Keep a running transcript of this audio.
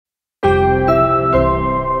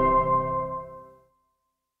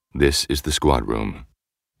This is the Squadroom,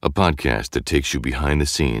 a podcast that takes you behind the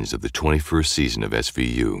scenes of the 21st season of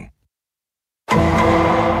SVU.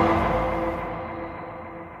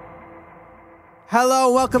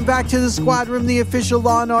 Hello, welcome back to the Squadroom, the official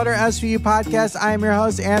Law & Order SVU podcast. I am your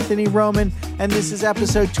host, Anthony Roman, and this is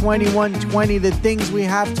episode 2120, The Things We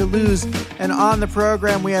Have to Lose. And on the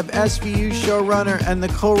program, we have SVU showrunner and the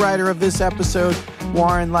co-writer of this episode,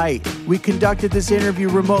 Warren Leight. We conducted this interview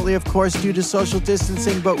remotely, of course, due to social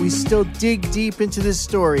distancing, but we still dig deep into this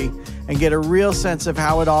story and get a real sense of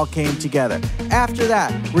how it all came together. After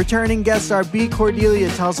that, returning guest star B. Cordelia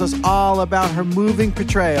tells us all about her moving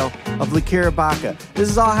portrayal of Lakira Baca. This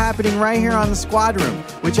is all happening right here on the Squadroom,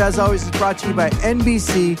 which as always is brought to you by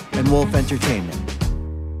NBC and Wolf Entertainment.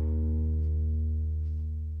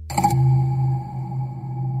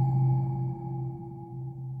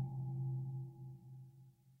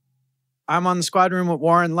 I'm on the Squadroom with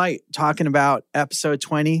Warren Leight, talking about episode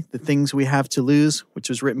 20, The Things We Have to Lose, which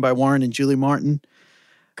was written by Warren and Julie Martin.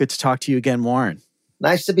 Good to talk to you again, Warren.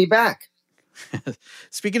 Nice to be back.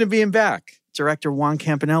 Speaking of being back, director Juan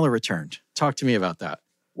Campanella returned. Talk to me about that.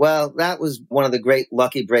 Well, that was one of the great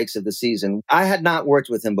lucky breaks of the season. I had not worked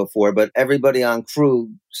with him before, but everybody on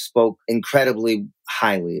crew spoke incredibly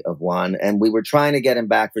highly of Juan, and we were trying to get him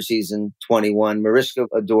back for season 21. Mariska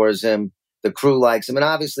adores him. The crew likes him. And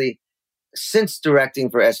obviously, since directing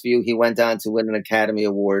for SVU, he went on to win an Academy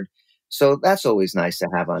Award. So that's always nice to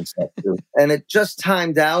have on set, too. And it just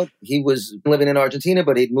timed out. He was living in Argentina,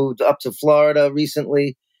 but he'd moved up to Florida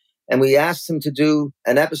recently. And we asked him to do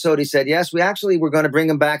an episode. He said, yes, we actually were going to bring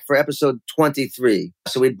him back for episode 23.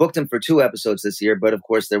 So we booked him for 2 episodes this year. But of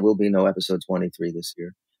course, there will be no episode 23 this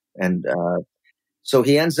year. And so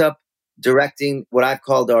he ends up directing what I've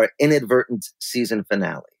called our inadvertent season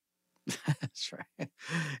finale. That's right.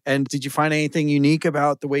 And did you find anything unique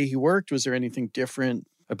about the way he worked? Was there anything different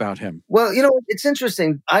about him? Well, you know, it's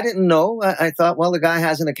interesting. I didn't know. I thought, well, the guy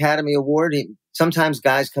has an Academy Award. Sometimes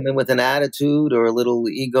guys come in with an attitude or a little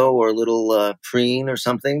ego or a little preen or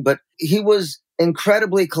something. But he was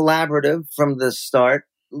incredibly collaborative from the start.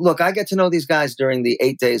 Look, I get to know these guys during the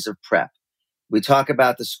 8 days of prep. We talk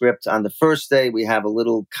about the script on the first day. We have a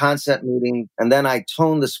little concept meeting. And then I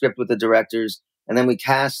tone the script with the directors. And then we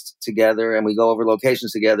cast together and we go over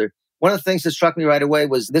locations together. One of the things that struck me right away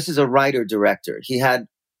was this is a writer-director. He had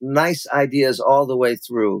nice ideas all the way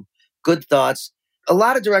through, good thoughts. A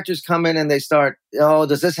lot of directors come in and they start, oh,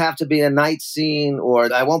 does this have to be a night scene?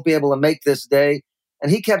 Or I won't be able to make this day.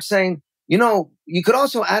 And he kept saying, you know, you could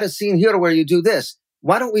also add a scene here to where you do this.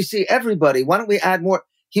 Why don't we see everybody? Why don't we add more?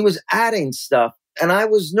 He was adding stuff. And I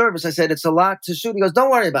was nervous. I said, it's a lot to shoot. He goes,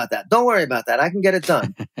 don't worry about that. Don't worry about that. I can get it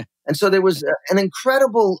done. And so there was an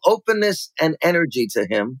incredible openness and energy to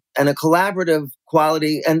him and a collaborative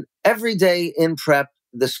quality. And every day in prep,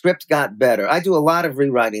 the script got better. I do a lot of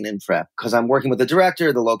rewriting in prep because I'm working with the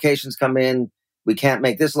director. The locations come in. We can't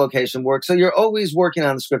make this location work. So you're always working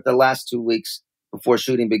on the script the last 2 weeks before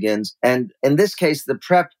shooting begins. And in this case, the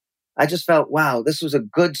prep, I just felt, wow, this was a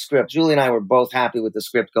good script. Julie and I were both happy with the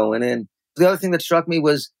script going in. The other thing that struck me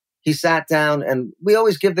was he sat down, and we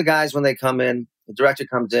always give the guys when they come in, the director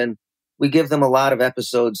comes in, we give them a lot of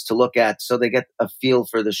episodes to look at so they get a feel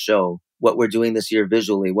for the show, what we're doing this year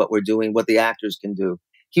visually, what we're doing, what the actors can do.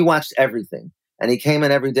 He watched everything, and he came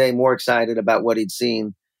in every day more excited about what he'd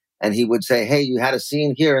seen. And he would say, hey, you had a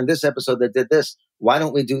scene here in this episode that did this. Why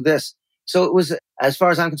don't we do this? So it was, as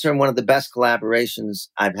far as I'm concerned, one of the best collaborations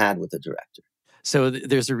I've had with a director. So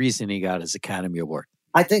there's a reason he got his Academy Award.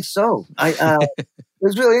 I think so. It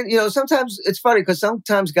was really, you know, sometimes it's funny because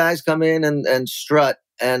sometimes guys come in and strut,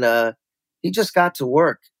 and he just got to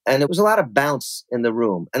work. And there was a lot of bounce in the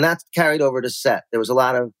room, and that carried over to set. There was a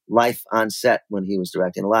lot of life on set when he was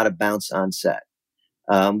directing, a lot of bounce on set.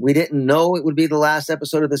 We didn't know it would be the last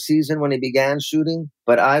episode of the season when he began shooting,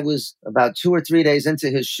 but I was about 2 or 3 days into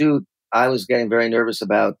his shoot. I was getting very nervous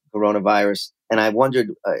about coronavirus. And I wondered,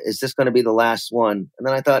 is this going to be the last one? And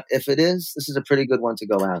then I thought, if it is, this is a pretty good one to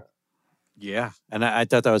go out. Yeah. And I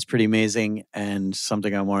thought that was pretty amazing and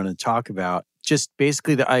something I wanted to talk about. Just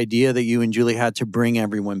basically the idea that you and Julie had to bring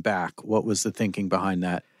everyone back. What was the thinking behind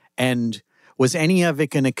that? And was any of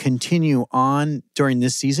it going to continue on during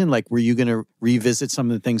this season? Like, were you going to revisit some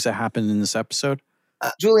of the things that happened in this episode?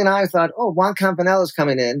 Julie and I thought, oh, Juan Campanella's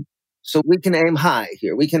coming in. So we can aim high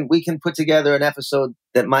here. We can put together an episode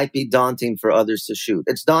that might be daunting for others to shoot.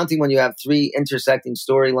 It's daunting when you have 3 intersecting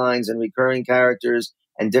storylines and recurring characters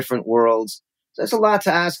and different worlds. So it's a lot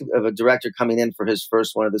to ask of a director coming in for his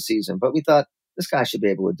first one of the season. But we thought this guy should be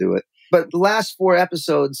able to do it. But the last 4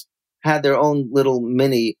 episodes had their own little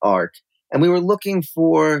mini arc. And we were looking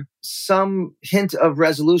for some hint of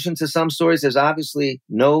resolution to some stories. There's obviously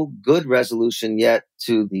no good resolution yet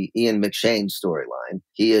to the Ian McShane storyline.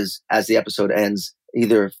 He is, as the episode ends,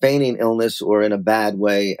 either feigning illness or in a bad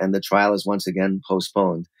way, and the trial is once again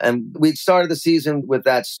postponed. And we started the season with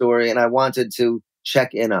that story, and I wanted to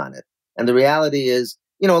check in on it. And the reality is,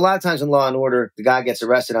 a lot of times in Law and Order, the guy gets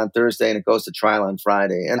arrested on Thursday and it goes to trial on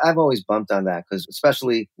Friday. And I've always bumped on that because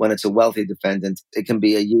especially when it's a wealthy defendant, it can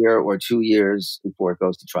be a year or 2 years before it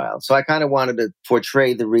goes to trial. So I kind of wanted to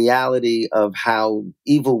portray the reality of how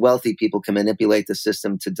evil, wealthy people can manipulate the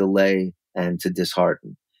system to delay and to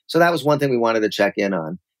dishearten. So that was one thing we wanted to check in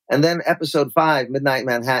on. And then episode 5, Midnight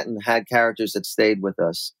Manhattan, had characters that stayed with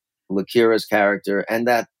us. Lakira's character and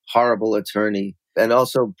that horrible attorney. And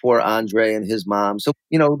also poor Andre and his mom. So,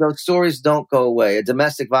 those stories don't go away. A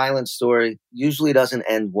domestic violence story usually doesn't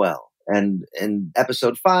end well. And in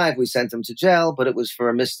episode 5, we sent him to jail, but it was for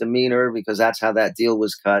a misdemeanor because that's how that deal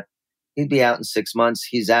was cut. He'd be out in 6 months.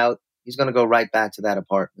 He's out. He's going to go right back to that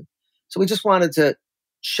apartment. So we just wanted to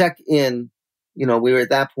check in. We were at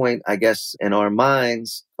that point, I guess, in our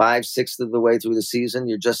minds, 5/6 of the way through the season.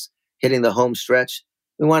 You're just hitting the home stretch.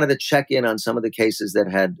 We wanted to check in on some of the cases that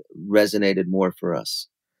had resonated more for us.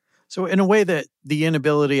 So in a way that the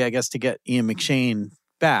inability, I guess, to get Ian McShane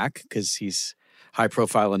back, because he's high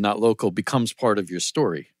profile and not local, becomes part of your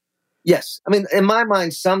story. Yes. I mean, in my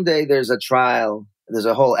mind, someday there's a trial. There's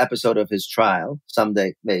a whole episode of his trial.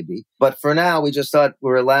 Someday, maybe. But for now, we just thought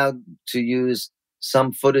we're allowed to use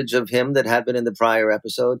some footage of him that had been in the prior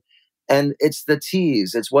episode. And it's the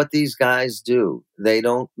tease. It's what these guys do. They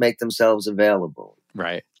don't make themselves available.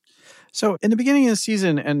 Right. So in the beginning of the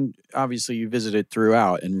season, and obviously you visited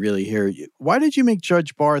throughout and really here, why did you make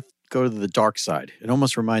Judge Barth go to the dark side? It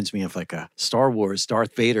almost reminds me of like a Star Wars,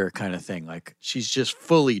 Darth Vader kind of thing. Like she's just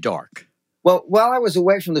fully dark. Well, while I was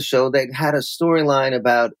away from the show, they'd had a storyline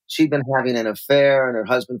about she'd been having an affair and her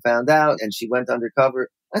husband found out and she went undercover.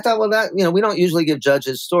 I thought, well, that, we don't usually give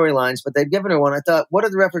judges storylines, but they'd given her one. I thought, what are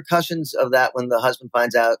the repercussions of that when the husband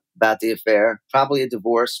finds out about the affair? Probably a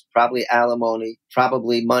divorce, probably alimony,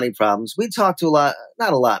 probably money problems. We talked to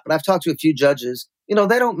not a lot, but I've talked to a few judges. They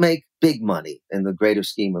don't make big money in the greater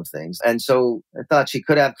scheme of things. And so I thought she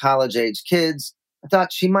could have college-age kids. I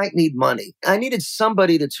thought she might need money. I needed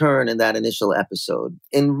somebody to turn in that initial episode.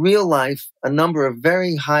 In real life, a number of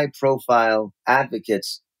very high-profile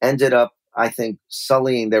advocates ended up, I think,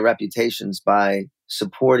 sullying their reputations by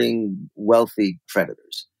supporting wealthy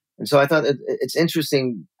creditors. And so I thought it's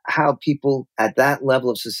interesting how people at that level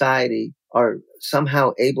of society are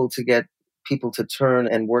somehow able to get people to turn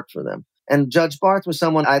and work for them. And Judge Barth was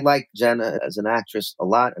someone I liked Jenna as an actress a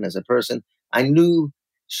lot and as a person. I knew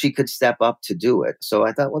she could step up to do it. So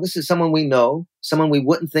I thought, well, this is someone we know, someone we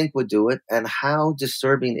wouldn't think would do it. And how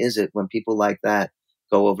disturbing is it when people like that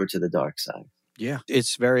go over to the dark side? Yeah,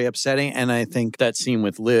 it's very upsetting. And I think that scene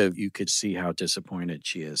with Liv, you could see how disappointed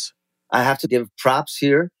she is. I have to give props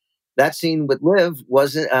here. That scene with Liv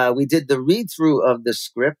wasn't, we did the read through of the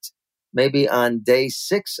script maybe on day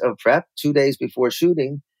 6 of prep, 2 days before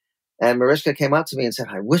shooting. And Mariska came up to me and said,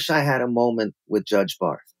 I wish I had a moment with Judge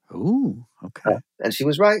Barth. Ooh, okay. And she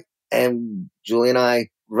was right. And Julie and I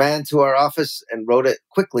ran to our office and wrote it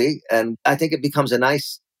quickly. And I think it becomes a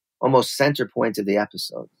nice, almost center point of the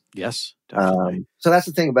episode. Yes, definitely. So that's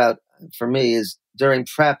the thing about, for me, is during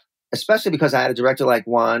prep, especially because I had a director like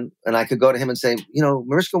Juan, and I could go to him and say,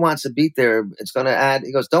 Mariska wants a beat there. It's going to add.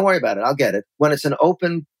 He goes, don't worry about it. I'll get it. When it's an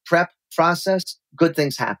open prep process, good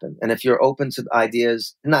things happen. And if you're open to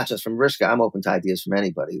ideas, not just from Mariska, I'm open to ideas from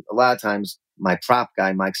anybody. A lot of times, my prop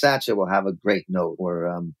guy, Mike Satcha, will have a great note,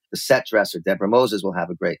 or the set dresser, Deborah Moses, will have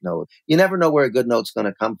a great note. You never know where a good note's going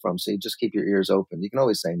to come from, so you just keep your ears open. You can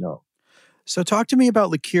always say no. So talk to me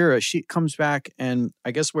about Lakira. She comes back, and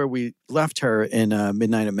I guess where we left her in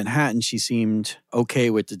Midnight at Manhattan, she seemed okay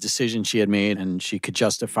with the decision she had made, and she could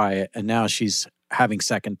justify it. And now she's having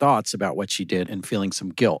second thoughts about what she did and feeling some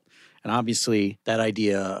guilt. And obviously, that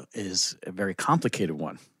idea is a very complicated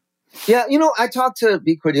one. Yeah, I talked to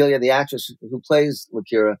B. Cordelia, the actress who plays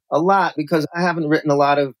Lakira, a lot because I haven't written a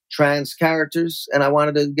lot of trans characters, and I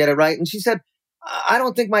wanted to get it right. And she said, I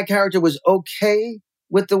don't think my character was okay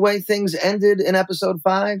with the way things ended in episode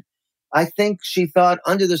 5. I think she thought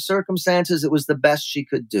under the circumstances, it was the best she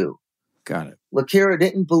could do. Got it. Lakira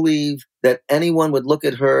didn't believe that anyone would look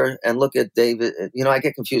at her and look at David. I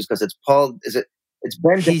get confused because it's Paul. Is it It's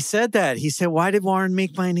Ben. He said that. He said, "Why did Warren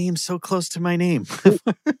make my name so close to my name?"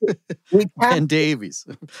 We Ben Davies.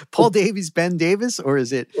 Paul Davies, Ben Davis, or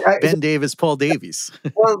is it Ben Davis, Paul Davies?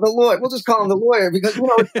 Well, the lawyer. We'll just call him the lawyer because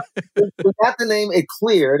we have to name it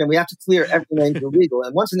cleared, and we have to clear every name for legal.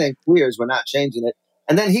 And once the name clears, we're not changing it.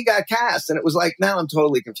 And then he got cast, and it was like, now I'm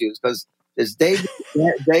totally confused because there's Davis,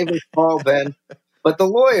 Paul, Ben. But the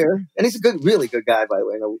lawyer, and he's a good, really good guy, by the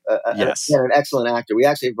way. Yes. An excellent actor. We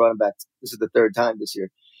actually brought him back. This is the third time this year.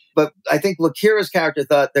 But I think Lakira's character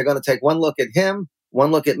thought they're going to take one look at him,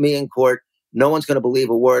 one look at me in court. No one's going to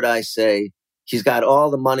believe a word I say. He's got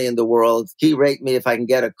all the money in the world. He raped me. If I can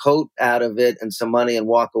get a coat out of it and some money and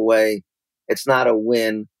walk away, it's not a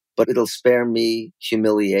win, but it'll spare me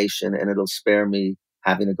humiliation and it'll spare me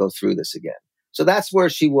having to go through this again. So that's where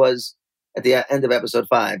she was at the end of episode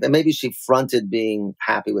 5. And maybe she fronted being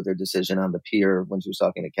happy with her decision on the pier when she was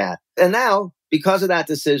talking to Kat. And now, because of that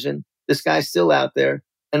decision, this guy's still out there,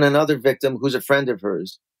 and another victim who's a friend of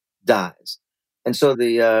hers dies. And so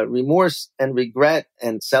the remorse and regret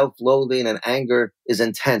and self-loathing and anger is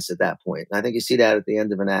intense at that point. And I think you see that at the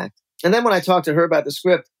end of an act. And then when I talked to her about the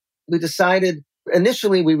script, we decided,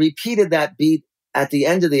 initially we repeated that beat at the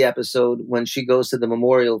end of the episode when she goes to the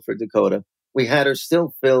memorial for Dakota. We had her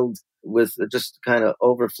still filled with just kind of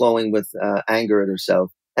overflowing with anger at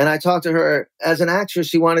herself. And I talked to her as an actress,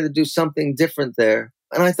 she wanted to do something different there.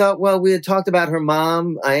 And I thought, well, we had talked about her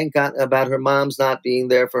mom. I ain't got about her mom's not being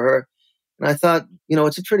there for her. And I thought,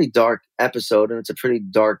 it's a pretty dark episode and it's a pretty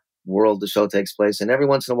dark world the show takes place. And every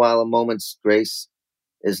once in a while, a moment's grace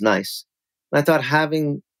is nice. And I thought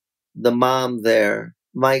having the mom there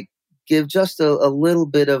might give just a little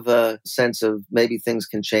bit of a sense of maybe things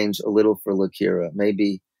can change a little for Lakira.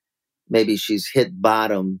 Maybe she's hit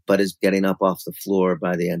bottom, but is getting up off the floor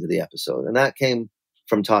by the end of the episode. And that came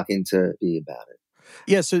from talking to Bea about it.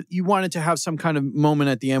 Yeah, so you wanted to have some kind of moment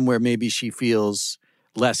at the end where maybe she feels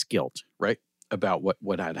less guilt, right? About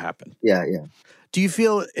what had happened. Yeah. Do you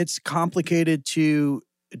feel it's complicated to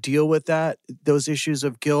deal with those issues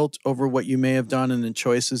of guilt over what you may have done and the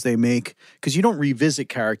choices they make? Because you don't revisit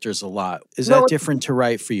characters a lot. Is that different to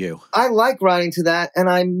write for you? I like writing to that, and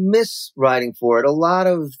I miss writing for it. A lot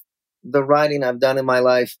of the writing I've done in my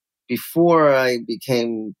life before I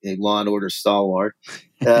became a Law and Order stalwart,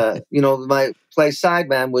 my play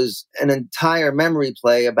Sideman was an entire memory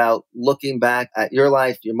play about looking back at your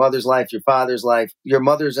life, your mother's life, your father's life, your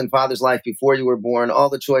mother's and father's life before you were born, all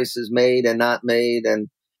the choices made and not made. And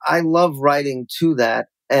I love writing to that.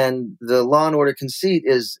 And the Law and Order conceit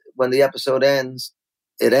is when the episode ends,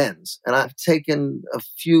 it ends. And I've taken a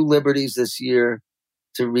few liberties this year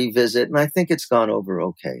to revisit, and I think it's gone over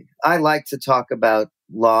okay. I like to talk about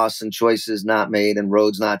loss and choices not made and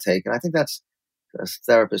roads not taken. I think that's, a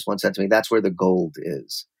therapist once said to me, that's where the gold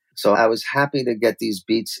is. So I was happy to get these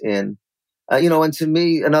beats in. And to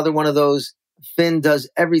me, another one of those, Finn does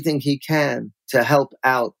everything he can to help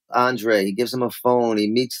out Andre. He gives him a phone. He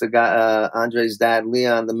meets the guy, Andre's dad,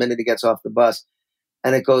 Leon, the minute he gets off the bus,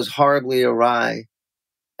 and it goes horribly awry.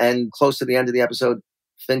 And close to the end of the episode,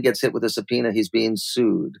 Finn gets hit with a subpoena. He's being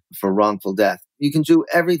sued for wrongful death. You can do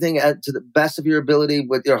everything to the best of your ability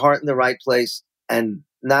with your heart in the right place. And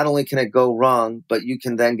not only can it go wrong, but you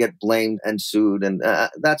can then get blamed and sued. And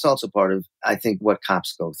that's also part of, I think, what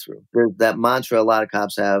cops go through. There's that mantra a lot of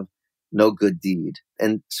cops have, no good deed.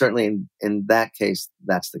 And certainly in that case,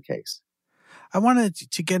 that's the case. I wanted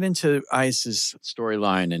to get into Ice's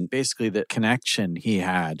storyline and basically the connection he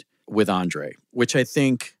had with Andre, which I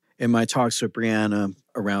think in my talks with Brianna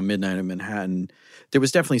around midnight in Manhattan, there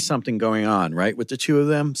was definitely something going on, right, with the two of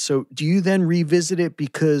them. So do you then revisit it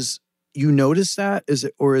because you notice that?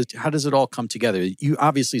 How does it all come together? You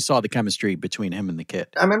obviously saw the chemistry between him and the kid.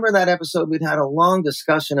 I remember that episode, we'd had a long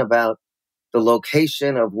discussion about the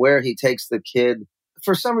location of where he takes the kid.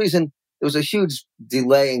 For some reason, there was a huge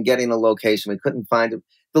delay in getting a location. We couldn't find it.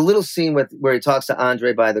 The little scene where he talks to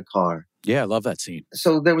Andre by the car. Yeah, I love that scene.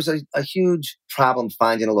 So there was a huge problem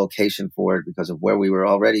finding a location for it because of where we were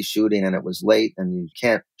already shooting, and it was late, and you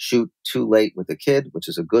can't shoot too late with a kid, which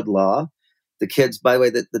is a good law. The kids, by the way,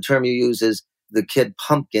 the term you use is the kid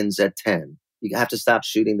pumpkins at 10. You have to stop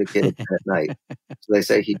shooting the kid at night. So they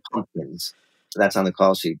say he pumpkins. So that's on the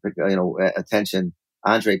call sheet. Attention,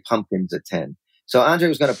 Andre pumpkins at 10. So Andre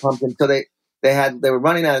was going to pumpkin. So they were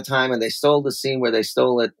running out of time, and they stole the scene where they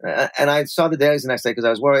stole it. And I saw the dailies the next day because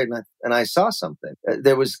I was worried, and I saw something.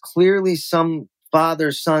 There was clearly some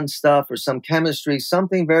father-son stuff or some chemistry,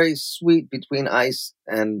 something very sweet between Ice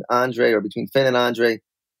and Andre, or between Finn and Andre.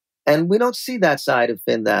 And we don't see that side of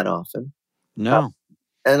Finn that often. No.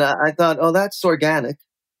 And I thought, oh, that's organic.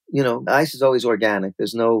 ice is always organic.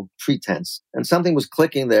 There's no pretense. And something was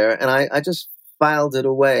clicking there, and I just filed it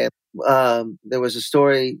away. There was a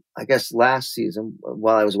story, I guess, last season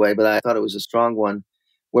while I was away, but I thought it was a strong one,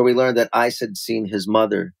 where we learned that Ice had seen his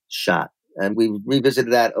mother shot. And we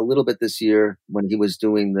revisited that a little bit this year when he was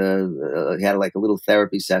doing he had like a little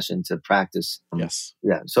therapy session to practice. Yes.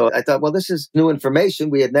 Yeah. So I thought, well, this is new information.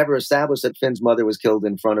 We had never established that Finn's mother was killed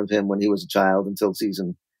in front of him when he was a child until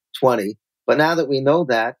season 20. But now that we know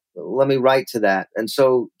that, let me write to that. And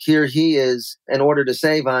so here he is. In order to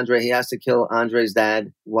save Andre, he has to kill Andre's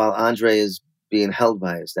dad while Andre is being held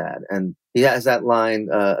by his dad. And he has that line,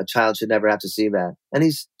 a child should never have to see that. And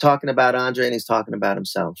he's talking about Andre and he's talking about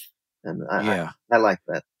himself. And I like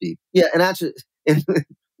that beat. Yeah, and actually,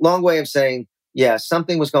 long way of saying, yeah,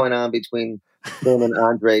 something was going on between Finn and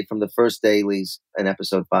Andre from the first dailies in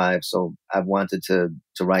episode 5. So I wanted to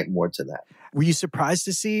write more to that. Were you surprised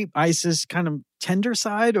to see Ice's kind of tender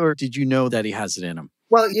side, or did you know that he has it in him?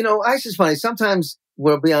 Well, Ice is funny. Sometimes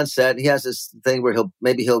we'll be on set. He has this thing where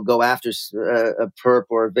he'll go after a perp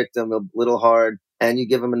or a victim a little hard. And you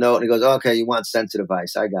give him a note and he goes, okay, you want sensitive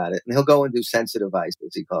ice. I got it. And he'll go and do sensitive ice,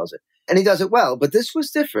 as he calls it. And he does it well. But this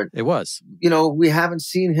was different. It was. We haven't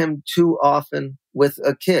seen him too often with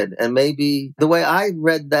a kid. And maybe the way I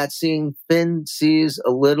read that scene, Finn sees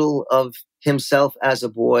a little of himself as a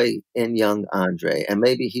boy in young Andre. And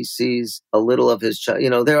maybe he sees a little of his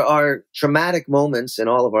child. There are traumatic moments in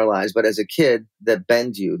all of our lives, but as a kid that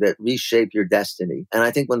bend you, that reshape your destiny. And I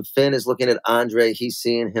think when Finn is looking at Andre, he's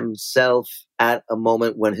seeing himself at a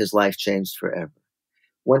moment when his life changed forever.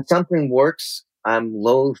 When something works, I'm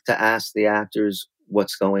loath to ask the actors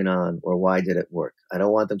what's going on or why did it work. I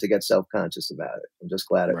don't want them to get self-conscious about it. I'm just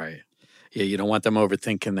glad Right. Yeah, you don't want them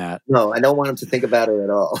overthinking that. No, I don't want them to think about it at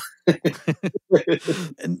all.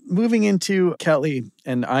 And moving into Kelly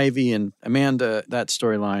and Ivy and Amanda, that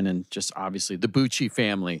storyline, and just obviously the Bucci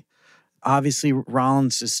family. Obviously,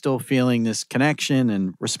 Rollins is still feeling this connection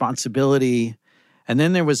and responsibility. And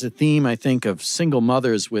then there was a theme, I think, of single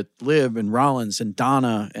mothers with Liv and Rollins and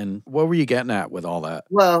Donna. And what were you getting at with all that?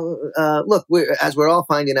 Well, look, as we're all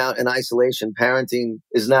finding out in isolation, parenting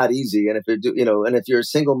is not easy. And if you're a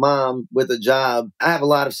single mom with a job, I have a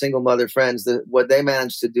lot of single mother friends that what they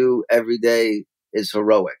manage to do every day is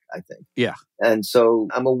heroic, I think. Yeah. And so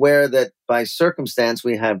I'm aware that by circumstance,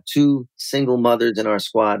 we have 2 single mothers in our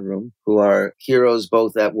squad room who are heroes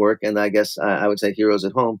both at work and I guess I would say heroes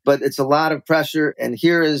at home. But it's a lot of pressure. And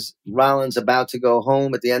here is Rollins about to go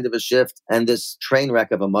home at the end of a shift and this train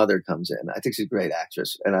wreck of a mother comes in. I think she's a great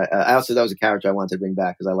actress. And I also, that was a character I wanted to bring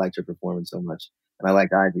back because I liked her performance so much. And I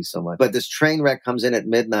liked Ivy so much. But this train wreck comes in at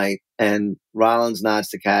midnight and Rollins nods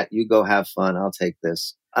to Kat, you go have fun. I'll take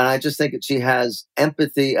this. And I just think that she has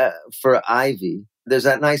empathy for Ivy. There's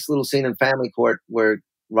that nice little scene in Family Court where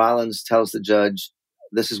Rollins tells the judge,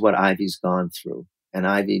 this is what Ivy's gone through. And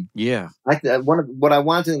Ivy... Yeah. What I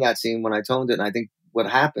wanted in that scene when I toned it, and I think what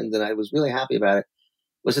happened, and I was really happy about it,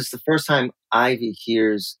 was it's the first time Ivy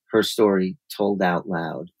hears her story told out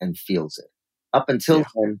loud and feels it. Up until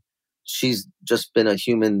then, she's just been a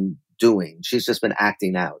human doing. She's just been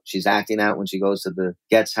acting out. She's acting out when she goes to the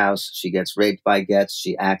Getz house. She gets raped by Getz.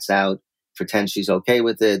 She acts out, pretends she's okay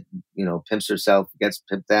with it, pimps herself, gets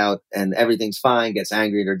pimped out, and everything's fine, gets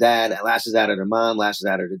angry at her dad, lashes out at her mom, lashes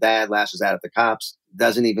out at her dad, lashes out at the cops,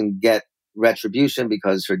 doesn't even get retribution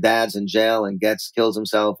because her dad's in jail and Getz kills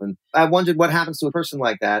himself. And I wondered what happens to a person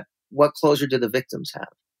like that. What closure do the victims have?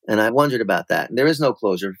 And I wondered about that. And there is no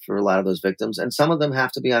closure for a lot of those victims. And some of them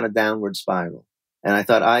have to be on a downward spiral. And I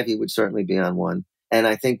thought Ivy would certainly be on one. And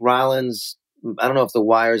I think Rollins, I don't know if the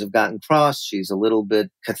wires have gotten crossed. She's a little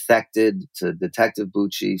bit cathected to Detective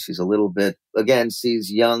Bucci. She's a little bit, again,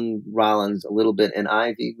 sees young Rollins a little bit in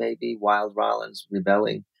Ivy, maybe, wild Rollins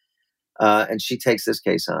rebelling. And she takes this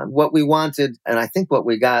case on. What we wanted, and I think what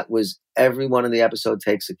we got, was everyone in the episode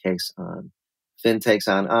takes a case on. Finn takes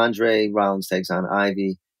on Andre, Rollins takes on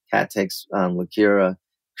Ivy, Kat takes on Lakira,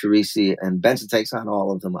 Carisi, and Benson takes on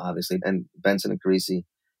all of them, obviously. And Benson and Carisi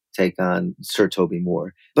take on Sir Toby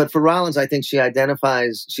Moore. But for Rollins, I think she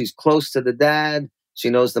identifies, she's close to the dad. She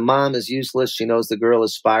knows the mom is useless. She knows the girl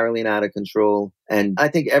is spiraling out of control. And I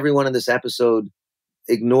think everyone in this episode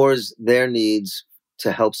ignores their needs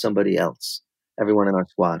to help somebody else. Everyone in our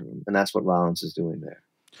squadron. And that's what Rollins is doing there.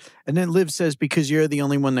 And then Liv says, because you're the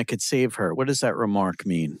only one that could save her. What does that remark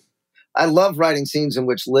mean? I love writing scenes in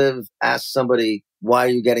which Liv asks somebody, why are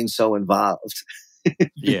you getting so involved?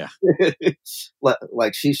 Yeah.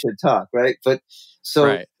 Like she should talk, right? But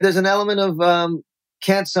so There's an element of,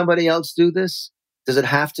 can't somebody else do this? Does it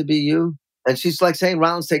have to be you? And she's like saying,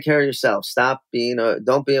 Rollins, take care of yourself. Stop being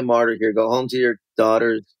don't be a martyr here. Go home to your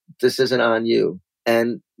daughters, this isn't on you.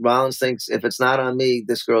 And Rollins thinks, if it's not on me,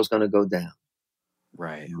 this girl's going to go down.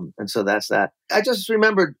 Right. And so that's that. I just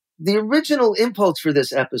remembered the original impulse for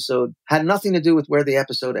this episode had nothing to do with where the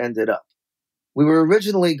episode ended up. We were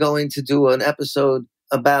originally going to do an episode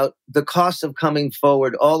about the cost of coming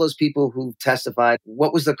forward, all those people who testified.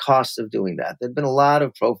 What was the cost of doing that? There'd been a lot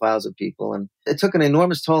of profiles of people, and it took an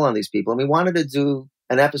enormous toll on these people. And we wanted to do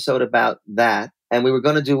an episode about that. And we were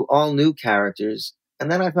going to do all new characters.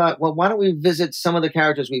 And then I thought, well, why don't we visit some of the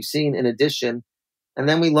characters we've seen in addition? And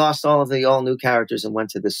then we lost all of the all new characters and went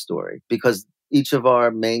to this story because each of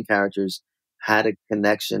our main characters had a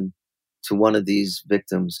connection to one of these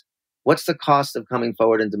victims. What's the cost of coming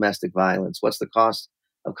forward in domestic violence? What's the cost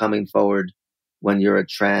of coming forward when you're a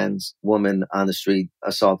trans woman on the street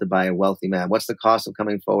assaulted by a wealthy man? What's the cost of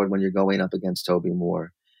coming forward when you're going up against Toby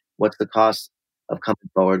Moore? What's the cost of coming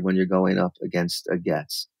forward when you're going up against a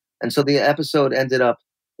Getz? And so the episode ended up,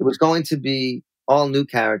 it was going to be all new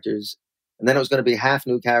characters, and then it was going to be half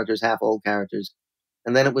new characters, half old characters.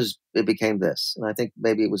 And then it became this. And I think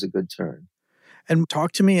maybe it was a good turn. And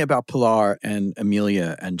talk to me about Pilar and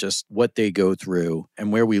Amelia and just what they go through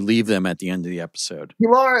and where we leave them at the end of the episode.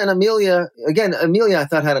 Pilar and Amelia, again, Amelia I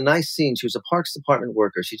thought had a nice scene. She was a Parks Department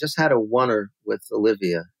worker. She just had a oneer with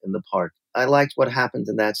Olivia in the park. I liked what happened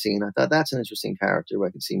in that scene. I thought that's an interesting character who I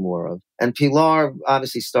could see more of. And Pilar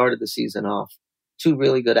obviously started the season off. Two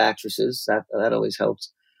really good actresses. That always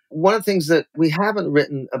helps. One of the things that we haven't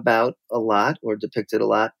written about a lot or depicted a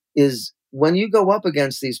lot is when you go up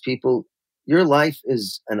against these people, your life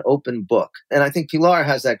is an open book. And I think Pilar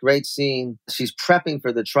has that great scene. She's prepping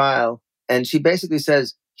for the trial, and she basically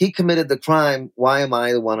says, he committed the crime. Why am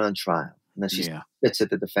I the one on trial? And then she sits at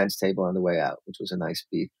the defense table on the way out, which was a nice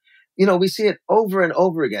beat. You know, we see it over and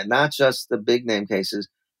over again, not just the big name cases,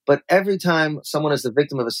 but every time someone is the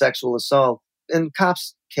victim of a sexual assault, and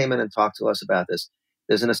cops came in and talked to us about this.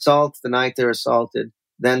 There's an assault the night they're assaulted.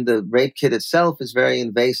 Then the rape kit itself is very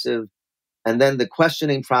invasive. And then the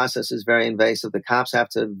questioning process is very invasive. The cops have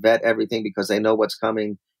to vet everything because they know what's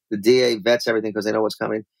coming. The DA vets everything because they know what's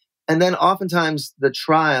coming. And then oftentimes the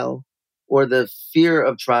trial or the fear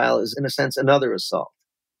of trial is, in a sense, another assault.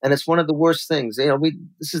 And it's one of the worst things. You know,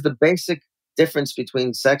 this is the basic difference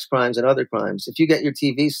between sex crimes and other crimes. If you get your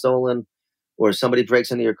TV stolen or somebody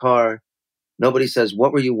breaks into your car, nobody says,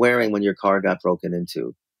 what were you wearing when your car got broken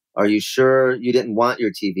into? Are you sure you didn't want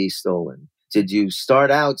your TV stolen? Did you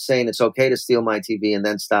start out saying it's okay to steal my TV and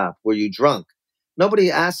then stop? Were you drunk?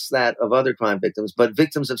 Nobody asks that of other crime victims, but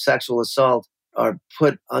victims of sexual assault are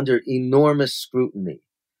put under enormous scrutiny.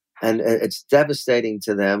 And it's devastating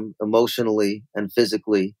to them emotionally and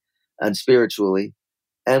physically and spiritually.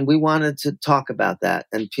 And we wanted to talk about that.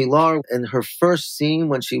 And Pilar, in her first scene,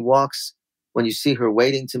 when you see her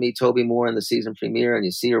waiting to meet Toby Moore in the season premiere and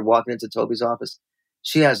you see her walking into Toby's office,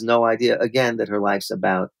 she has no idea, again, that her life's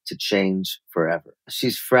about to change forever.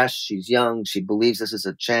 She's fresh, she's young, she believes this is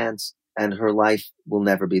a chance, and her life will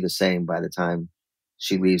never be the same by the time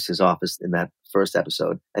she leaves his office in that first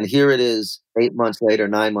episode. And here it is 8 months later,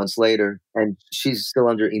 9 months later, and she's still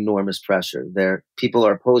under enormous pressure. People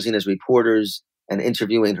are posing as reporters and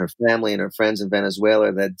interviewing her family and her friends in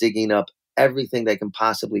Venezuela. They're digging up everything they can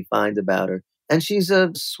possibly find about her. And she's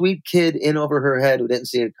a sweet kid in over her head who didn't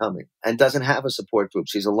see it coming and doesn't have a support group.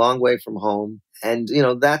 She's a long way from home. And, you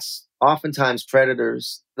know, that's oftentimes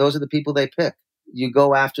predators. Those are the people they pick. You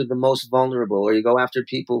go after the most vulnerable, or you go after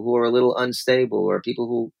people who are a little unstable, or people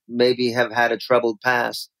who maybe have had a troubled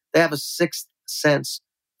past. They have a sixth sense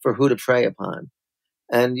for who to prey upon.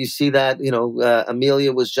 And you see that, you know,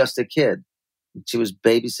 Amelia was just a kid. She was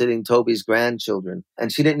babysitting Toby's grandchildren. And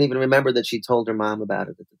she didn't even remember that she told her mom about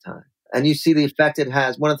it at the time. And you see the effect it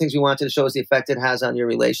has. One of the things we wanted to show is the effect it has on your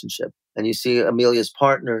relationship. And you see Amelia's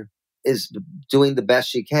partner is doing the best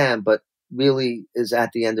she can, but really is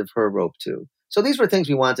at the end of her rope too. So these were things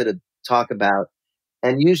we wanted to talk about.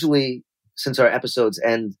 And usually, since our episodes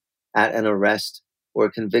end at an arrest or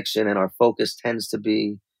a conviction, and our focus tends to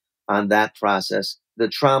be on that process, the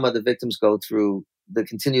trauma the victims go through, they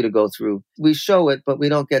continue to go through, we show it, but we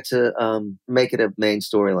don't get to make it a main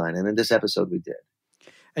storyline. And in this episode, we did.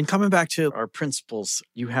 And coming back to our principles,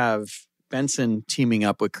 you have Benson teaming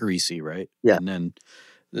up with Carisi, right? Yeah. And then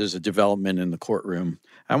there's a development in the courtroom.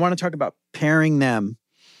 I want to talk about pairing them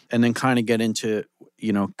and then kind of get into,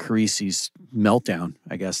 you know, Carisi's meltdown,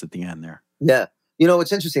 I guess, at the end there. Yeah. You know,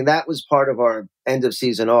 it's interesting. That was part of our end of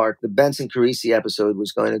season arc. The Benson Carisi episode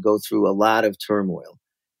was going to go through a lot of turmoil.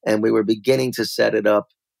 And we were beginning to set it up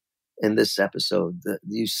in this episode.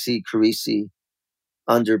 You see Carisi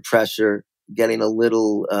under pressure, getting a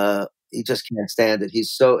little he just can't stand it.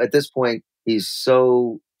 At this point, he's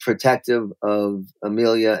so protective of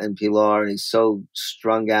Amelia and Pilar, and he's so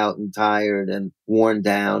strung out and tired and worn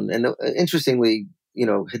down. And interestingly,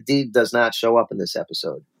 Hadid does not show up in this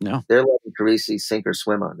episode. No. They're letting Carisi sink or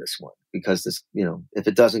swim on this one because if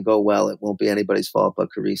it doesn't go well, it won't be anybody's fault but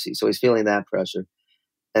Carisi. So he's feeling that pressure.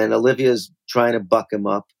 And Olivia's trying to buck him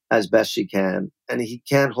up as best she can, and he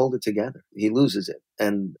can't hold it together. He loses it.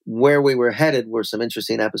 And where we were headed were some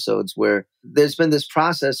interesting episodes where there's been this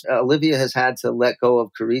process. Olivia has had to let go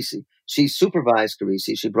of Carisi. She supervised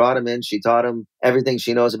Carisi. She brought him in. She taught him everything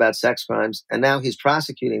she knows about sex crimes. And now he's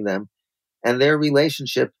prosecuting them. And their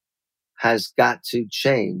relationship has got to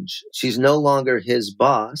change. She's no longer his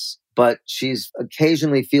boss, but she's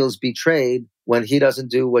occasionally feels betrayed when he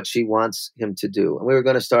doesn't do what she wants him to do. And we were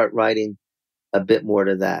going to start writing a bit more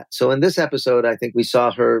to that. So in this episode, I think we saw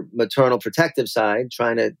her maternal protective side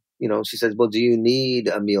trying to, she says, well, do you need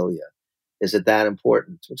Amelia? Is it that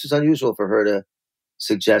important? Which is unusual for her to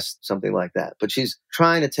suggest something like that. But she's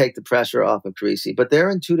trying to take the pressure off of Carisi. But they're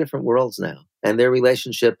in two different worlds now. And their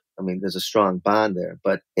relationship, there's a strong bond there.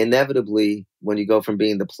 But inevitably, when you go from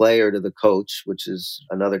being the player to the coach, which is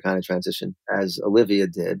another kind of transition, as Olivia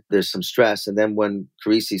did, there's some stress. And then when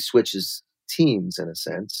Carisi switches teams, in a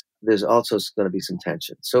sense, there's also going to be some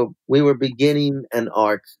tension. So we were beginning an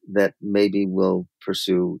arc that maybe we'll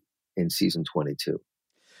pursue in season 22.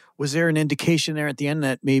 Was there an indication there at the end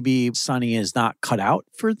that maybe Sonny is not cut out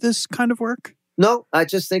for this kind of work? No, I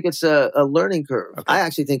just think it's a learning curve. Okay. I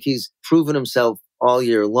actually think he's proven himself all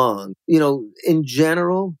year long. In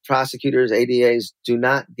general, prosecutors, ADAs do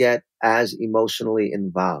not get as emotionally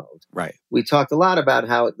involved. Right. We talked a lot about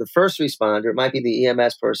how the first responder, it might be the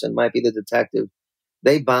EMS person, might be the detective,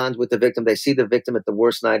 they bond with the victim. They see the victim at the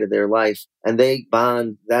worst night of their life, and they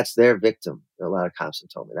bond. That's their victim. A lot of cops have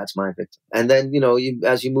told me, that's my victim. And then,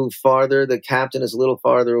 as you move farther, the captain is a little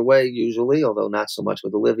farther away, usually, although not so much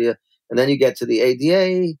with Olivia. And then you get to the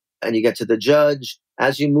ADA, and you get to the judge.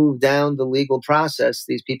 As you move down the legal process,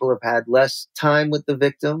 these people have had less time with the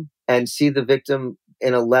victim and see the victim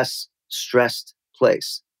in a less stressed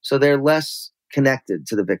place. So they're less connected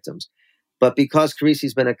to the victims. But because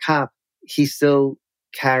Carisi's been a cop, he still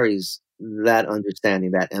carries that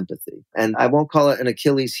understanding, that empathy. And I won't call it an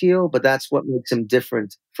Achilles heel, but that's what makes him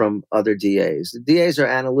different from other DAs. The DAs are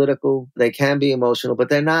analytical. They can be emotional, but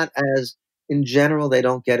they're not as, in general, they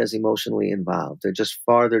don't get as emotionally involved. They're just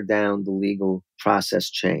farther down the legal process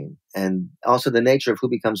chain. And also the nature of who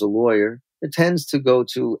becomes a lawyer, it tends to go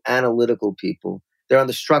to analytical people. They're on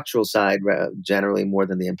the structural side generally more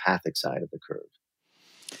than the empathic side of the curve.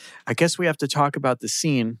 I guess we have to talk about the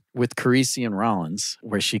scene with Carisi and Rollins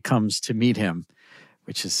where she comes to meet him,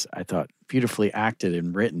 which is, I thought, beautifully acted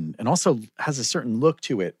and written, and also has a certain look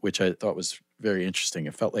to it, which I thought was very interesting.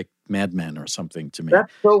 It felt like Mad Men or something to me.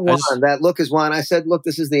 That's so Juan. That look is Juan. I said, look,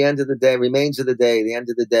 this is the end of the day, remains of the day, the end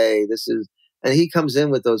of the day. And he comes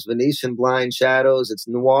in with those Venetian blind shadows. It's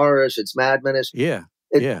noirish, it's Mad Men-ish. Yeah.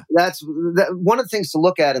 That's one of the things to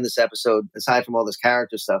look at in this episode, aside from all this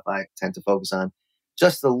character stuff I tend to focus on.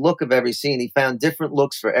 Just the look of every scene. He found different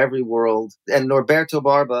looks for every world. And Norberto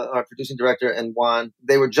Barba, our producing director, and Juan,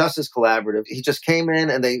 they were just as collaborative. He just came in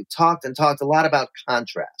and they talked a lot about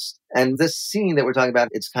contrast. And this scene that we're talking about,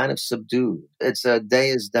 it's kind of subdued. It's a day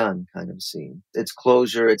is done kind of scene. It's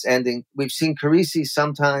closure, it's ending. We've seen Carisi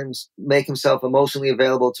sometimes make himself emotionally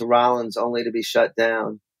available to Rollins only to be shut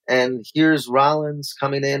down. And here's Rollins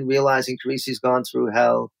coming in, realizing Carisi's gone through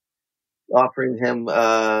hell, offering him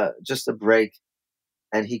just a break.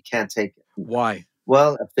 And he can't take it. Why?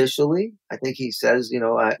 Well, officially, I think he says,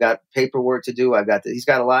 I got paperwork to do. He's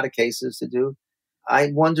got a lot of cases to do.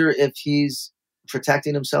 I wonder if he's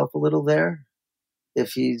protecting himself a little there.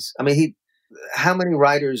 How many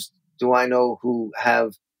writers do I know who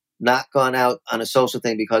have not gone out on a social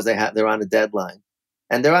thing because they're on a deadline?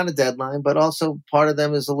 And they're on a deadline, but also part of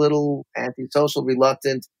them is a little antisocial,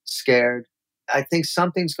 reluctant, scared. I think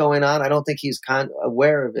something's going on. I don't think he's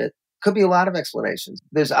aware of it. Could be a lot of explanations.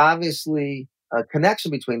 There's obviously a connection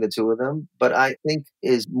between the two of them, but I think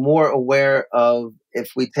is more aware of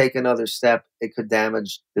if we take another step, it could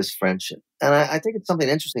damage this friendship. And I think it's something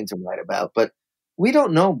interesting to write about, but we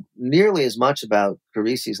don't know nearly as much about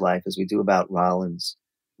Carisi's life as we do about Rollins.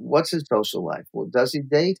 What's his social life? Well, does he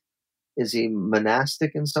date? Is he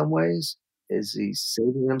monastic in some ways? Is he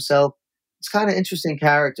saving himself? It's kind of interesting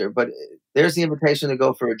character, but there's the invitation to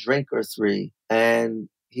go for a drink or three, and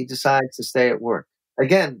he decides to stay at work.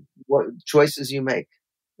 Again, what choices you make.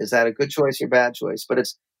 Is that a good choice or bad choice? But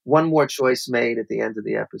it's one more choice made at the end of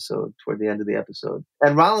the episode, toward the end of the episode.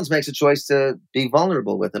 And Rollins makes a choice to be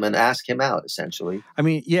vulnerable with him and ask him out, essentially. I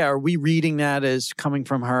mean, yeah, are we reading that as coming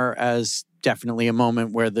from her as definitely a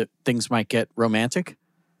moment where the things might get romantic?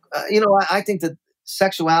 I think that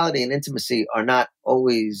sexuality and intimacy are not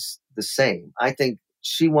always the same. I think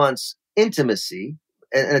she wants intimacy,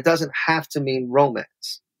 and it doesn't have to mean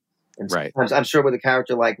romance. And right. Sometimes, I'm sure with a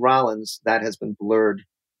character like Rollins, that has been blurred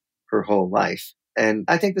her whole life. And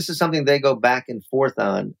I think this is something they go back and forth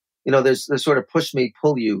on. There's sort of push me,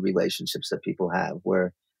 pull you relationships that people have,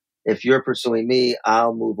 where if you're pursuing me,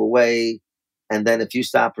 I'll move away. And then if you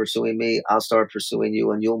stop pursuing me, I'll start pursuing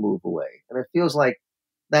you and you'll move away. And it feels like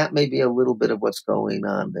that may be a little bit of what's going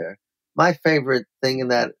on there. My favorite thing in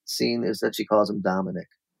that scene is that she calls him Dominic,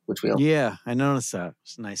 which we all... Yeah, I noticed that.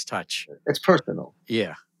 It's a nice touch. It's personal.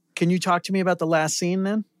 Yeah. Can you talk to me about the last scene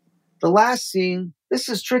then? The last scene, this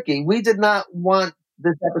is tricky. We did not want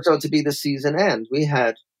this episode to be the season end. We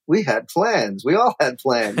had plans. We all had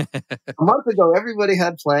plans. A month ago, everybody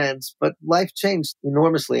had plans, but life changed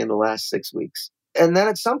enormously in the last 6 weeks. And then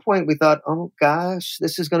at some point we thought, oh gosh,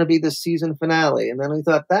 this is going to be the season finale. And then we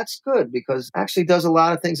thought that's good because it actually does a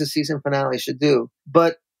lot of things a season finale should do.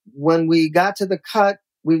 But when we got to the cut,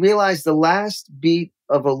 we realized the last beat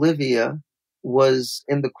of Olivia was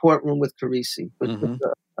in the courtroom with Carisi, which was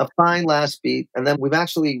a fine last beat. And then we've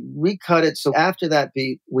actually recut it. So after that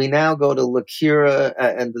beat, we now go to Lakira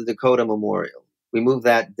and the Dakota Memorial. We move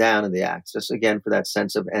that down in the act, just again for that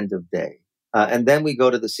sense of end of day. And then we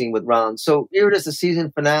go to the scene with Rollins. So here it is, the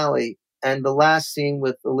season finale. And the last scene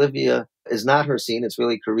with Olivia is not her scene. It's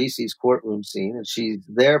really Carisi's courtroom scene. And she's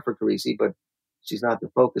there for Carisi, but she's not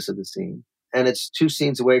the focus of the scene. And it's 2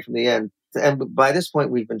 scenes away from the end. And by this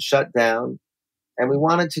point, we've been shut down. And we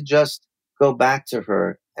wanted to just go back to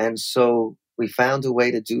her. And so we found a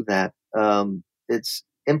way to do that. It's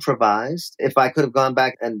improvised. If I could have gone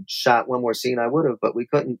back and shot one more scene, I would have, but we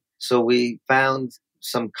couldn't. So we found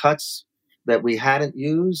some cuts that we hadn't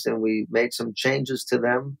used and we made some changes to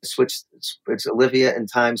them. Switched, it's Olivia in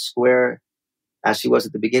Times Square as she was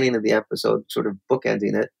at the beginning of the episode, sort of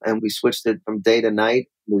bookending it. And we switched it from day to night.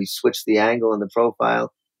 We switched the angle and the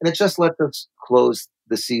profile. And it just let us close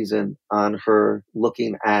the season on her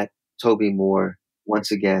looking at Toby Moore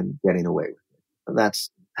once again getting away with it. And that's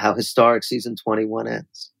how historic season 21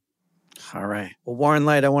 ends. All right. Well, Warren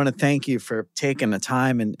Leight, I want to thank you for taking the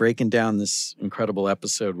time and breaking down this incredible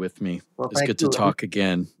episode with me. Well, it's good to talk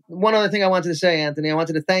again. One other thing I wanted to say, Anthony, I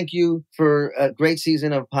wanted to thank you for a great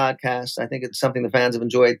season of podcasts. I think it's something the fans have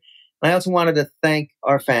enjoyed. I also wanted to thank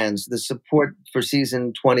our fans. The support for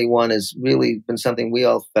season 21 has really been something we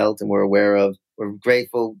all felt and we're aware of. We're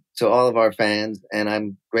grateful to all of our fans, and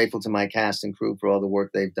I'm grateful to my cast and crew for all the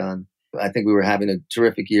work they've done. I think we were having a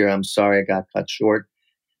terrific year. I'm sorry it got cut short.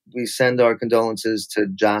 We send our condolences to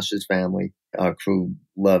Josh's family. Our crew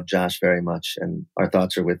love Josh very much, and our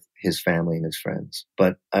thoughts are with his family and his friends.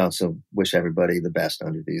 But I also wish everybody the best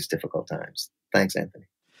under these difficult times. Thanks, Anthony.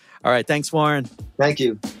 All right. Thanks, Warren. Thank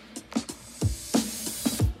you.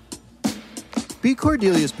 B.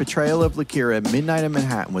 Cordelia's portrayal of Lakira at Midnight in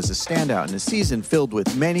Manhattan was a standout in a season filled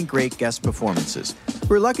with many great guest performances.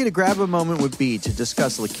 We're lucky to grab a moment with B to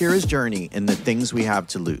discuss Lakira's journey and the things we have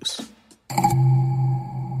to lose.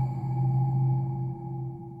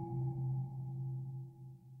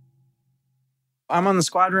 I'm on the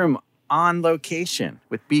Squadroom on location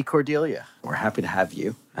with B. Cordelia. We're happy to have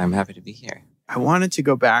you. I'm happy to be here. I wanted to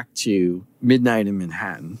go back to Midnight in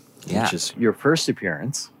Manhattan, which is your first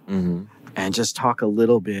appearance. And just talk a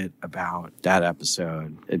little bit about that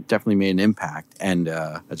episode. It definitely made an impact. And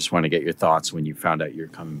I just want to get your thoughts when you found out you were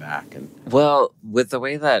coming back. Well, with the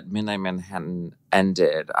way that Midnight Manhattan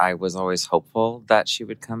ended, I was always hopeful that she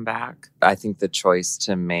would come back. I think the choice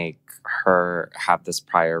to make her have this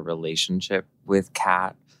prior relationship with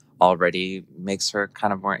Kat already makes her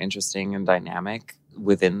kind of more interesting and dynamic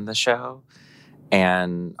within the show.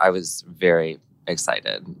 And I was very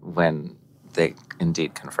excited when they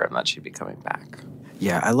indeed confirmed that she'd be coming back.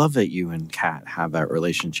 Yeah, I love that you and Kat have that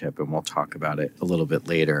relationship, and we'll talk about it a little bit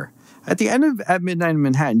later. At the end of At Midnight in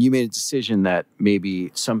Manhattan, you made a decision that maybe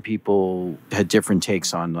some people had different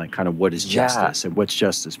takes on, like, kind of what is justice and what's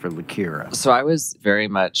justice for Lakira. So I was very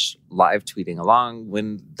much live tweeting along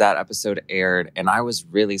when that episode aired, and I was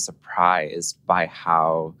really surprised by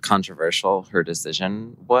how controversial her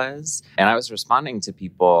decision was. And I was responding to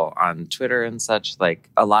people on Twitter and such. Like,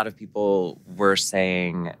 a lot of people were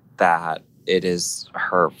saying that it is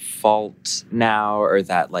her fault now, or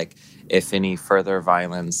that, like, if any further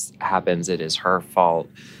violence happens, it is her fault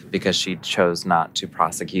because she chose not to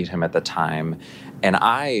prosecute him at the time. And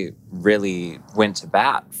I really went to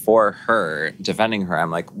bat for her, defending her.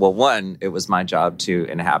 I'm like, well, one, it was my job to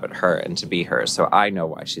inhabit her and to be her. So I know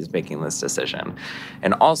why she's making this decision.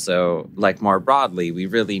 And also, like more broadly, we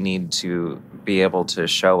really need to be able to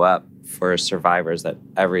show up for survivors at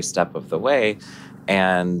every step of the way.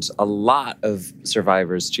 And a lot of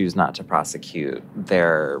survivors choose not to prosecute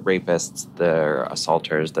their rapists, their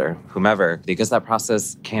assaulters, their whomever, because that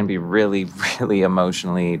process can be really, really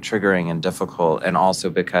emotionally triggering and difficult. And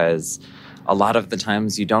also because a lot of the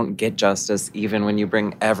times you don't get justice even when you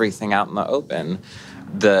bring everything out in the open.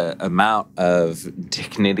 The amount of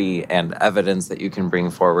dignity and evidence that you can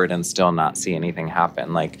bring forward and still not see anything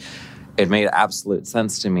happen. Like, it made absolute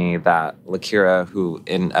sense to me that Lakira, who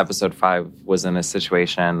in episode 5 was in a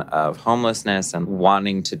situation of homelessness and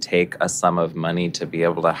wanting to take a sum of money to be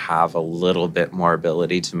able to have a little bit more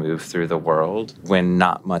ability to move through the world when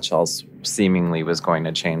not much else seemingly was going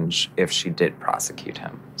to change if she did prosecute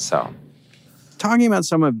him. So, talking about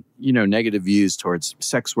some of, negative views towards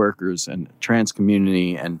sex workers and trans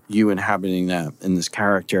community and you inhabiting that in this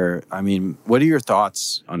character, I mean, what are your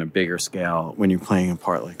thoughts on a bigger scale when you're playing a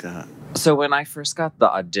part like that? So when I first got the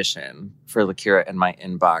audition for Lakira in my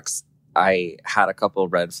inbox, I had a couple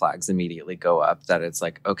red flags immediately go up that it's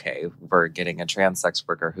like, okay, we're getting a trans sex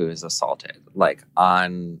worker who is assaulted. Like,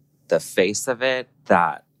 on the face of it,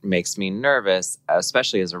 that makes me nervous,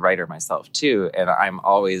 especially as a writer myself too. And I'm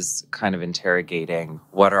always kind of interrogating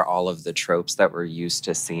what are all of the tropes that we're used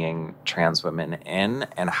to seeing trans women in,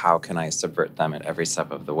 and how can I subvert them at every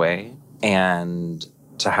step of the way? And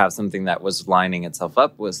to have something that was lining itself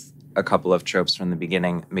up with a couple of tropes from the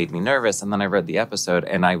beginning made me nervous. And then I read the episode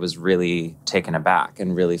and I was really taken aback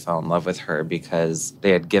and really fell in love with her because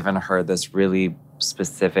they had given her this really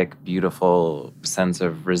specific, beautiful sense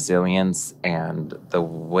of resilience, and the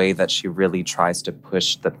way that she really tries to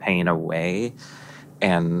push the pain away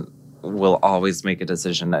and will always make a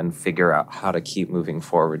decision and figure out how to keep moving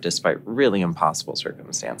forward despite really impossible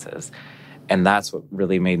circumstances. And that's what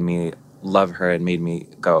really made me love her and made me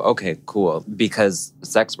go, okay, cool. Because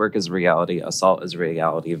sex work is reality, assault is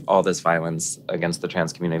reality, all this violence against the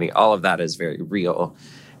trans community, all of that is very real.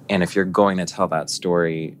 And if you're going to tell that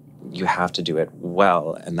story, you have to do it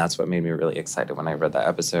well. And that's what made me really excited when I read that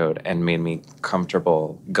episode and made me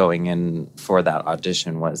comfortable going in for that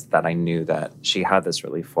audition, was that I knew that she had this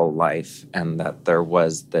really full life and that there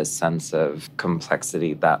was this sense of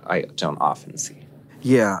complexity that I don't often see.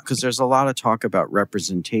 Yeah, because there's a lot of talk about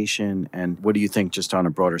representation. And what do you think just on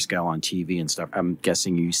a broader scale on TV and stuff? I'm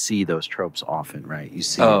guessing you see those tropes often, right? You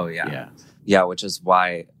see. Oh, yeah. Yeah, which is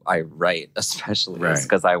why I write, especially,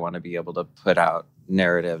 because I want to be able to put out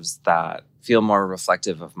narratives that feel more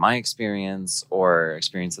reflective of my experience or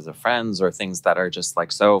experiences of friends, or things that are just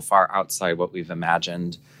like so far outside what we've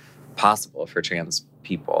imagined possible for trans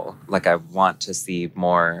people. Like, I want to see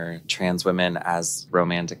more trans women as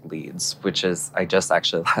romantic leads, which is, I just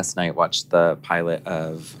actually last night watched the pilot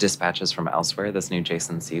of Dispatches from Elsewhere, this new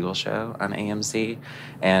Jason Segel show on AMC,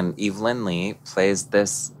 and Eve Lindley plays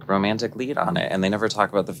this romantic lead on it, and they never talk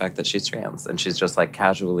about the fact that she's trans, and she's just like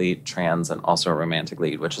casually trans and also a romantic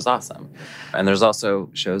lead, which is awesome. And there's also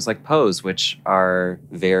shows like Pose, which are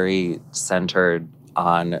very centered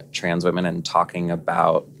on trans women and talking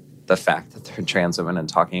about the fact that they're trans women and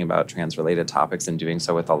talking about trans-related topics and doing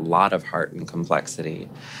so with a lot of heart and complexity,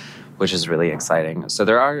 which is really exciting. So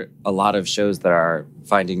there are a lot of shows that are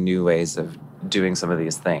finding new ways of doing some of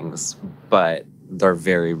these things, but they're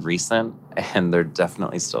very recent and they're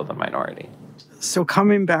definitely still the minority. So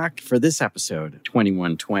coming back for this episode,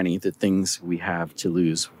 2120, The Things We Have to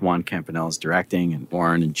Lose, Juan Campanella's directing and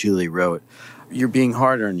Warren and Julie wrote. You're being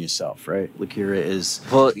harder on yourself, right? Lakira is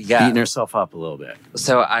beating herself up a little bit.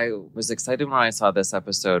 So I was excited when I saw this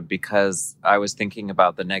episode because I was thinking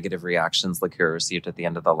about the negative reactions Lakira received at the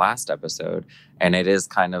end of the last episode. And it is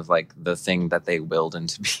kind of like the thing that they willed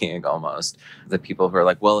into being almost. The people who are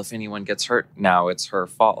like, well, if anyone gets hurt, now it's her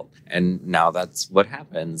fault. And now that's what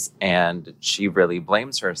happens. And she really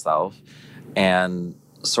blames herself. And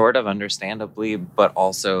sort of understandably, but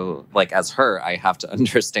also, like, as her, I have to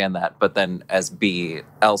understand that. But then as B,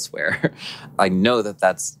 elsewhere, I know that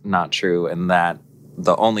that's not true, and that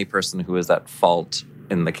the only person who is at fault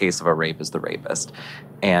in the case of a rape is the rapist.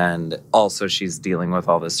 And also she's dealing with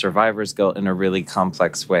all this survivor's guilt in a really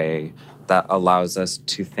complex way that allows us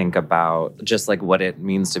to think about just like what it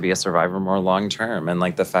means to be a survivor more long term. And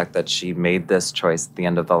like the fact that she made this choice at the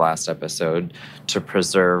end of the last episode to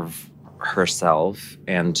preserve herself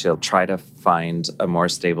and to try to find a more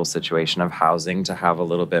stable situation of housing, to have a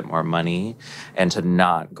little bit more money, and to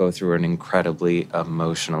not go through an incredibly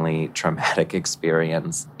emotionally traumatic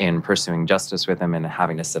experience in pursuing justice with him and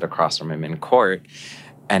having to sit across from him in court.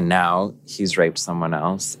 And now he's raped someone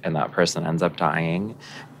else and that person ends up dying.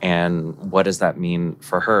 And what does that mean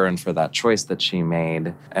for her and for that choice that she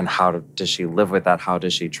made? And how does she live with that? How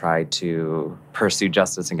does she try to pursue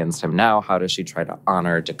justice against him now? How does she try to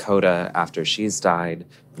honor Dakota after she's died?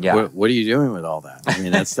 Yeah. What are you doing with all that? I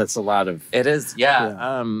mean, that's a lot of... It is,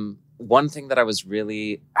 yeah. One thing that I was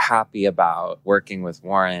really happy about working with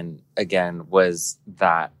Warren, again, was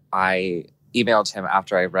that I emailed him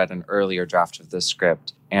after I read an earlier draft of the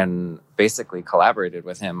script and basically collaborated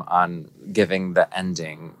with him on giving the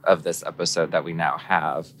ending of this episode that we now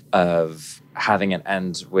have, of having it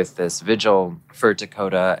end with this vigil for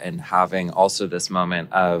Dakota and having also this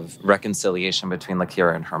moment of reconciliation between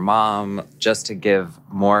Lakira and her mom, just to give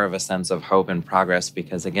more of a sense of hope and progress,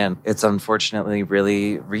 because again, it's unfortunately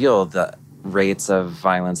really real, the rates of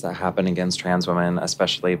violence that happen against trans women,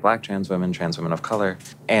 especially Black trans women of color,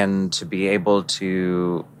 and to be able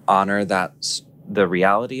to honor the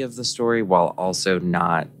reality of the story while also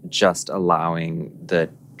not just allowing the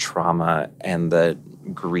trauma and the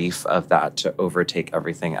grief of that to overtake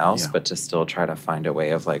everything else, but to still try to find a way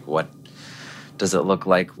of like, what does it look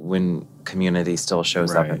like when community still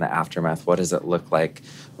shows up in the aftermath? What does it look like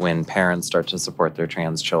when parents start to support their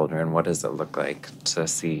trans children? What does it look like to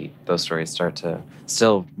see those stories start to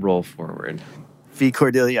still roll forward? V.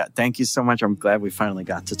 Cordelia, thank you so much. I'm glad we finally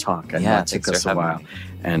got to talk. I know it took us a while.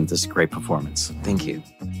 And this great performance. Thank you.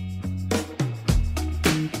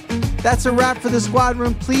 That's a wrap for the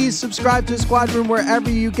Squadroom. Please subscribe to the Squadroom wherever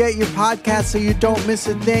you get your podcasts so you don't miss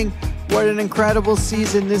a thing. What an incredible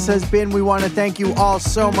season this has been. We want to thank you all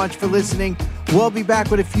so much for listening. We'll be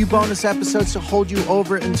back with a few bonus episodes to hold you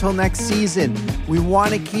over until next season. We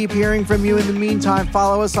want to keep hearing from you. In the meantime,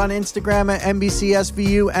 follow us on Instagram at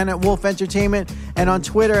NBCSVU and at Wolf Entertainment, and on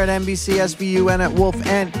Twitter at NBCSVU and at Wolf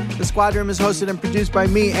N. The Squadroom is hosted and produced by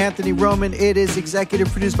me, Anthony Roman. It is executive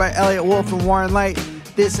produced by Elliot Wolf and Warren Leight.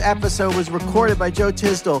 This episode was recorded by Joe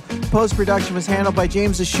Tisdale. Post-production was handled by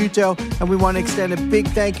James Asciutto, and we want to extend a big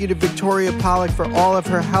thank you to Victoria Pollock for all of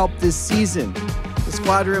her help this season. The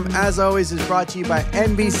Squadroom, as always, is brought to you by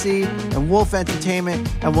NBC and Wolf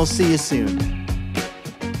Entertainment, and we'll see you soon.